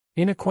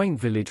In a quaint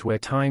village where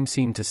time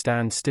seemed to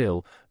stand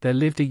still, there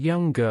lived a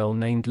young girl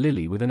named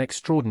Lily with an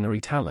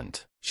extraordinary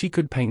talent. She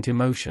could paint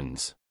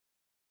emotions.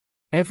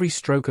 Every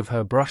stroke of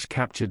her brush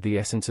captured the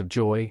essence of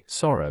joy,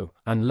 sorrow,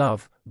 and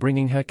love,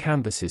 bringing her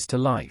canvases to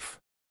life.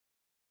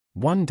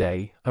 One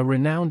day, a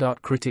renowned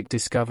art critic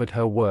discovered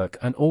her work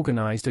and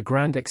organized a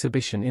grand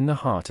exhibition in the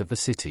heart of the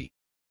city.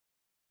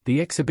 The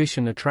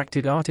exhibition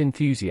attracted art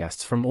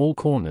enthusiasts from all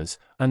corners,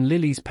 and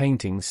Lily's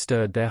paintings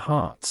stirred their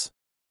hearts.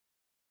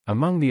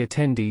 Among the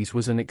attendees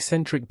was an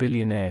eccentric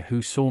billionaire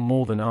who saw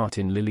more than art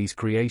in Lily's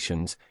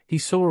creations. He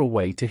saw a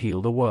way to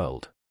heal the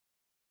world.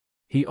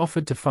 He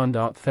offered to fund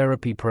art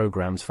therapy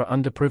programs for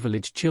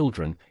underprivileged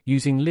children,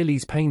 using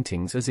Lily's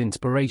paintings as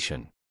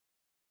inspiration.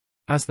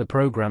 As the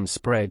programs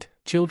spread,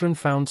 children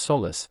found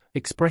solace,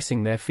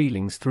 expressing their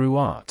feelings through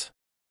art.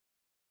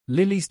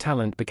 Lily's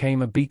talent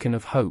became a beacon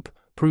of hope,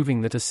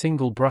 proving that a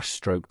single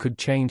brushstroke could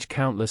change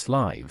countless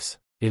lives,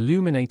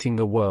 illuminating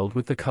the world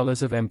with the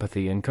colors of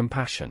empathy and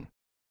compassion.